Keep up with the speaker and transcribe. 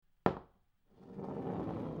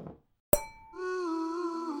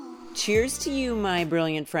Cheers to you, my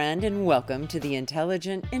brilliant friend, and welcome to the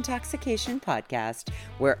Intelligent Intoxication Podcast,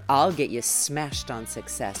 where I'll get you smashed on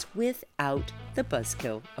success without the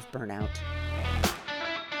buzzkill of burnout.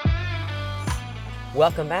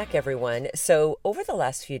 Welcome back, everyone. So over the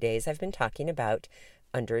last few days, I've been talking about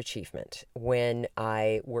underachievement. When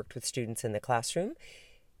I worked with students in the classroom,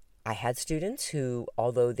 I had students who,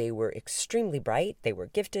 although they were extremely bright, they were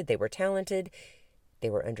gifted, they were talented, they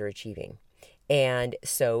were underachieving. And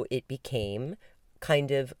so it became kind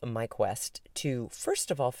of my quest to, first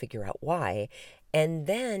of all, figure out why, and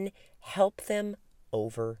then help them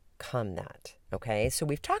overcome that. Okay, so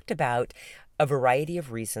we've talked about a variety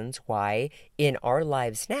of reasons why in our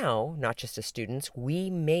lives now, not just as students, we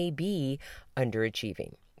may be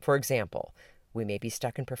underachieving. For example, we may be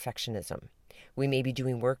stuck in perfectionism. We may be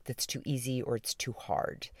doing work that's too easy or it's too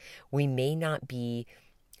hard. We may not be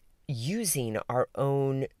using our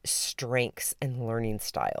own strengths and learning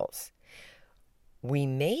styles. We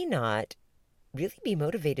may not really be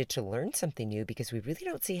motivated to learn something new because we really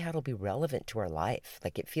don't see how it'll be relevant to our life.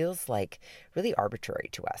 Like it feels like really arbitrary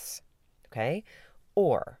to us. Okay?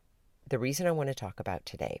 Or the reason I want to talk about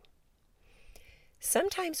today.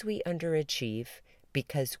 Sometimes we underachieve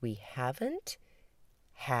because we haven't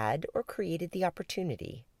had or created the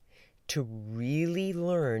opportunity to really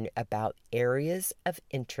learn about areas of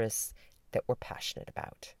interest that we're passionate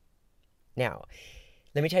about. Now,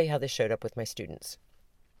 let me tell you how this showed up with my students.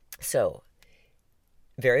 So,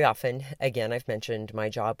 very often, again, I've mentioned my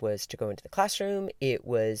job was to go into the classroom. It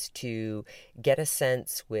was to get a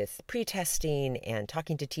sense with pre-testing and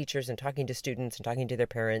talking to teachers and talking to students and talking to their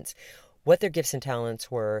parents what their gifts and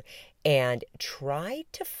talents were and try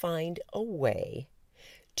to find a way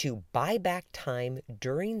to buy back time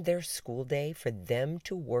during their school day for them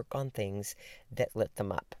to work on things that lit them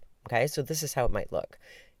up. Okay, so this is how it might look.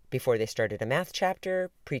 Before they started a math chapter,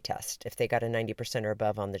 pre-test. If they got a 90% or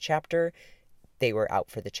above on the chapter, they were out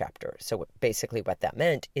for the chapter. So basically what that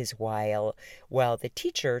meant is while the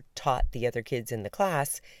teacher taught the other kids in the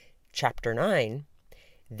class chapter 9,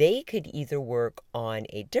 they could either work on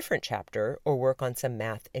a different chapter or work on some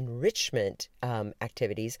math enrichment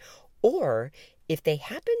activities, or if they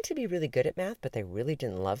happened to be really good at math, but they really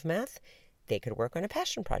didn't love math, they could work on a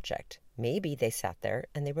passion project. Maybe they sat there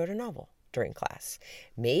and they wrote a novel during class.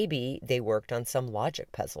 Maybe they worked on some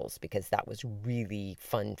logic puzzles because that was really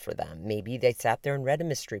fun for them. Maybe they sat there and read a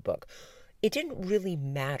mystery book. It didn't really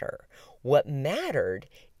matter. What mattered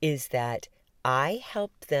is that I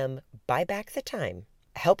helped them buy back the time,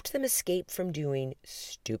 helped them escape from doing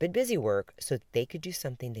stupid busy work so that they could do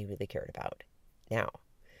something they really cared about. Now,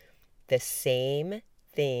 the same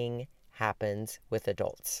thing happens with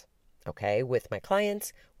adults, okay? With my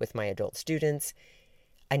clients, with my adult students,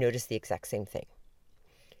 I notice the exact same thing.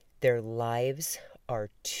 Their lives are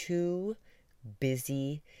too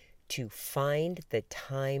busy to find the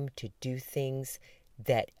time to do things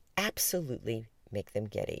that absolutely make them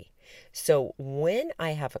giddy. So when I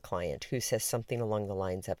have a client who says something along the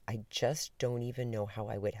lines of, I just don't even know how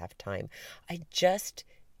I would have time. I just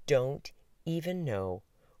don't even know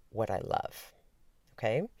what I love.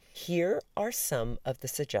 Okay? Here are some of the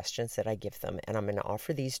suggestions that I give them, and I'm going to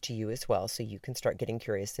offer these to you as well so you can start getting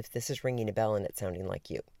curious if this is ringing a bell and it's sounding like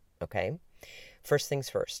you. Okay? First things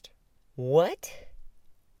first. What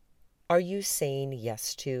are you saying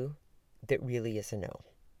yes to that really is a no?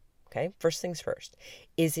 Okay? First things first.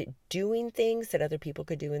 Is it doing things that other people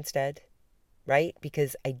could do instead? Right?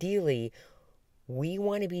 Because ideally, we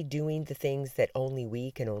want to be doing the things that only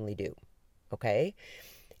we can only do. Okay?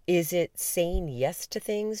 Is it saying yes to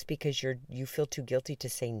things because you feel too guilty to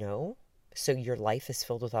say no? So your life is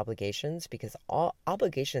filled with obligations, because all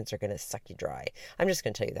obligations are going to suck you dry. I'm just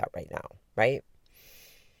going to tell you that right now, right?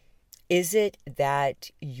 Is it that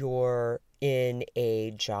you're in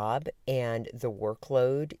a job and the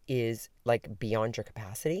workload is like beyond your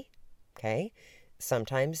capacity? Okay.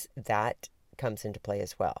 Sometimes that comes into play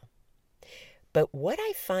as well. But what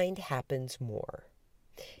I find happens more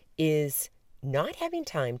is not having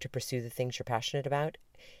time to pursue the things you're passionate about.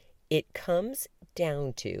 It comes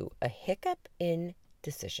down to a hiccup in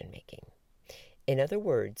decision making. In other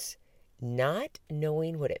words, not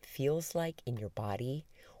knowing what it feels like in your body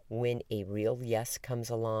when a real yes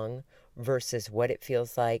comes along versus what it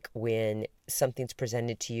feels like when something's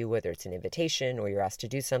presented to you, whether it's an invitation or you're asked to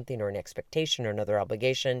do something or an expectation or another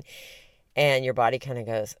obligation, and your body kind of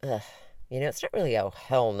goes, ugh. It's not really a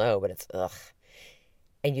hell no, but it's ugh.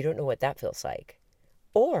 And you don't know what that feels like.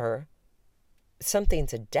 Or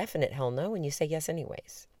something's a definite hell no and you say yes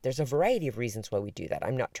anyways. There's a variety of reasons why we do that.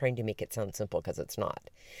 I'm not trying to make it sound simple because it's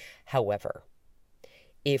not. However,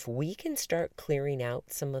 If we can start clearing out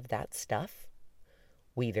some of that stuff,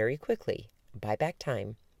 we very quickly buy back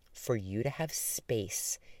time for you to have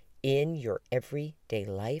space in your everyday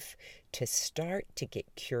life to start to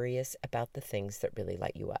get curious about the things that really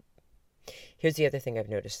light you up. Here's the other thing I've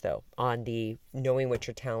noticed, though, on the knowing what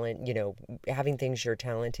your talent, having things you're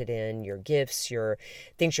talented in, your gifts, your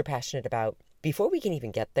things you're passionate about. Before we can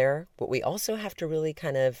even get there, what we also have to really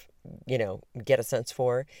kind of, get a sense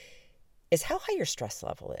for is how high your stress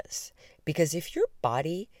level is. Because if your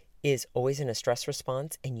body is always in a stress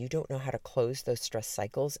response and you don't know how to close those stress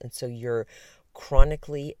cycles, and so you're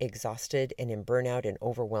chronically exhausted and in burnout and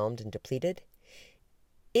overwhelmed and depleted,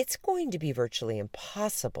 it's going to be virtually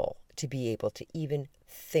impossible to be able to even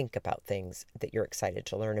think about things that you're excited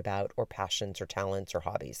to learn about, or passions or talents or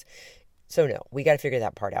hobbies. So no, we got to figure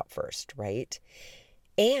that part out first, right?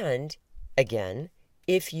 And again,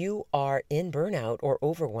 if you are in burnout or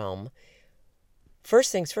overwhelm, first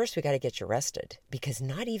things first, we got to get you rested, because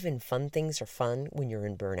not even fun things are fun when you're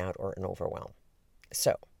in burnout or in overwhelm.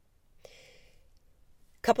 So, a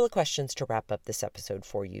couple of questions to wrap up this episode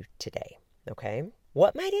for you today, okay?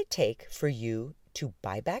 What might it take for you to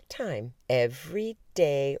buy back time every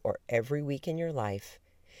day or every week in your life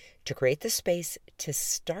to create the space to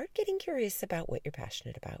start getting curious about what you're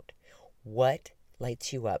passionate about? What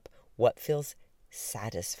lights you up? What feels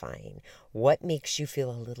satisfying? What makes you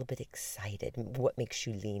feel a little bit excited? What makes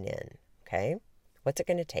you lean in? Okay? What's it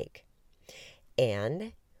going to take?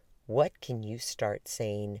 And what can you start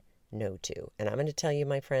saying no to? And I'm going to tell you,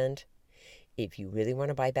 my friend, if you really want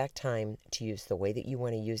to buy back time to use the way that you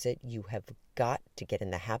want to use it, you have got to get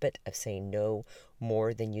in the habit of saying no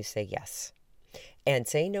more than you say yes. And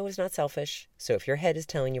saying no is not selfish. So if your head is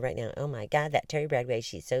telling you right now, oh my God, that Terry Bradway,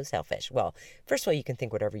 she's so selfish. Well, first of all, you can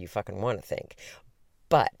think whatever you fucking want to think.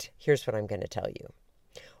 But here's what I'm going to tell you.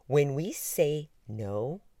 When we say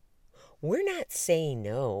no, we're not saying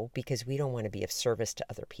no because we don't want to be of service to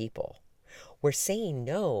other people. We're saying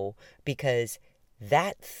no because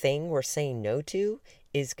that thing we're saying no to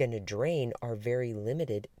is going to drain our very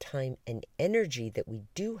limited time and energy that we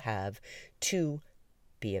do have to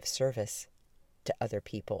be of service to other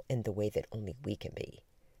people in the way that only we can be.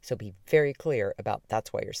 So be very clear about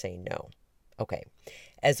that's why you're saying no. Okay.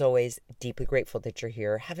 As always, deeply grateful that you're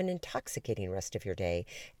here. Have an intoxicating rest of your day,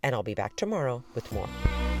 and I'll be back tomorrow with more.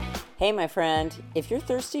 Hey, my friend, if you're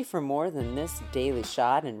thirsty for more than this daily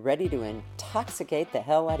shot and ready to intoxicate the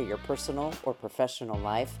hell out of your personal or professional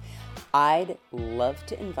life, I'd love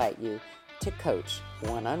to invite you to coach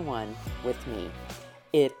one-on-one with me.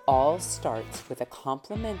 It all starts with a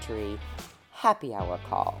complimentary happy hour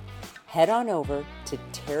call. Head on over to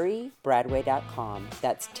terrybradway.com.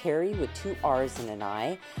 That's Terry with 2 R's and an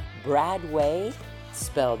I. Bradway,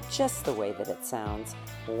 spelled just the way that it sounds.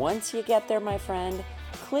 Once you get there, my friend,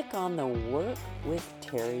 click on the Work with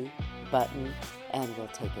Terry button and we'll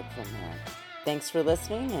take it from there. Thanks for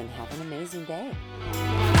listening and have an amazing day.